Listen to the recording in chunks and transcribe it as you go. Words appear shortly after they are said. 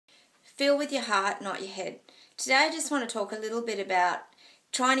feel with your heart, not your head. Today I just want to talk a little bit about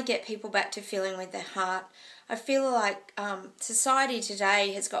trying to get people back to feeling with their heart. I feel like society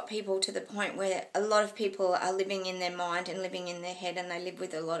today has got people to the point where a lot of people are living in their mind and living in their head, and they live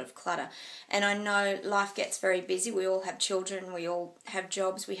with a lot of clutter. And I know life gets very busy. We all have children, we all have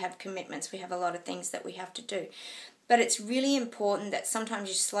jobs, we have commitments, we have a lot of things that we have to do. But it's really important that sometimes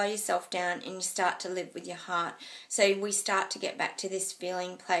you slow yourself down and you start to live with your heart. So we start to get back to this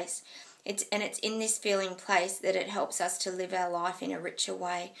feeling place. It's in this feeling place that it helps us to live our life in a richer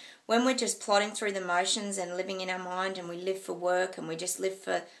way. When we're just plodding through the motions and living in our mind, and we live for work and we just live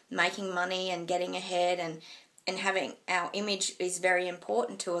for making money and getting ahead, and having our image is very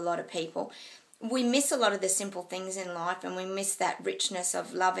important to a lot of people, we miss a lot of the simple things in life, and we miss that richness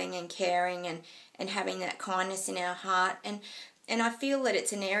of loving and caring and having that kindness in our heart. And I feel that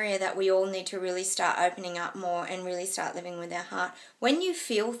it's an area that we all need to really start opening up more and really start living with our heart. When you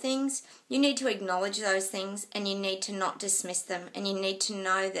feel things, you need to acknowledge those things, and you need to not dismiss them, and you need to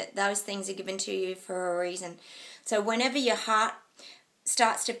know that those things are given to you for a reason. So whenever your heart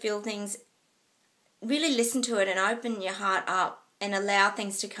starts to feel things, really listen to it and open your heart up and allow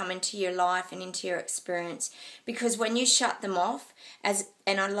things to come into your life and into your experience. Because when you shut them off,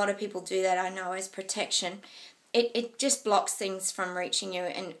 and a lot of people do that, I know, as protection, it just blocks things from reaching you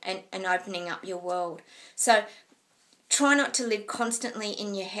and opening up your world. So try not to live constantly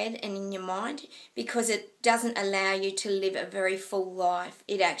in your head and in your mind, because it doesn't allow you to live a very full life.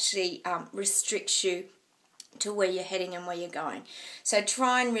 It actually restricts you to where you're heading and where you're going. So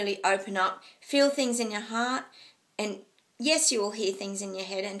try and really open up, feel things in your heart, and yes, you will hear things in your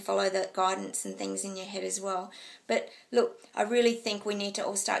head and follow the guidance and things in your head as well. But look, I really think we need to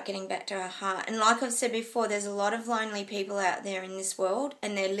all start getting back to our heart. And like I've said before, there's a lot of lonely people out there in this world,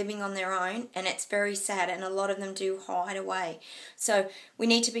 and they're living on their own, and it's very sad, and a lot of them do hide away. So we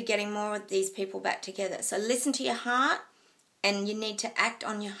need to be getting more of these people back together. So listen to your heart, and you need to act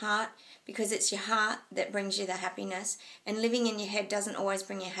on your heart, because it's your heart that brings you the happiness. And living in your head doesn't always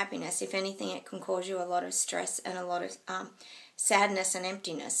bring you happiness. If anything, it can cause you a lot of stress and a lot of sadness and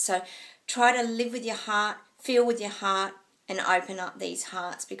emptiness. So try to live with your heart, feel with your heart, and open up these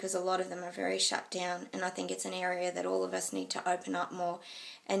hearts, because a lot of them are very shut down. And I think it's an area that all of us need to open up more.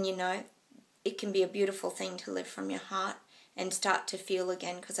 And you know, it can be a beautiful thing to live from your heart and start to feel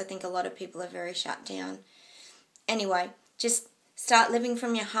again, because I think a lot of people are very shut down. Anyway, just start living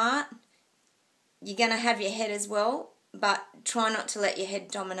from your heart. You're going to have your head as well, but try not to let your head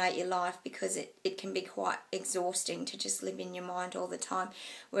dominate your life, because it can be quite exhausting to just live in your mind all the time.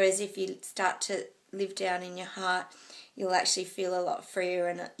 Whereas if you start to live down in your heart, you'll actually feel a lot freer,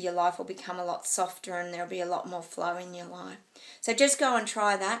 and your life will become a lot softer, and there'll be a lot more flow in your life. So just go and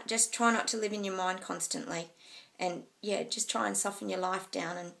try that. Just try not to live in your mind constantly. And yeah, just try and soften your life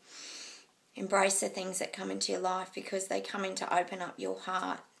down and embrace the things that come into your life, because they come in to open up your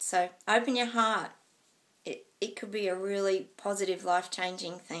heart. So open your heart. It could be a really positive,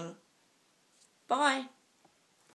 life-changing thing. Bye.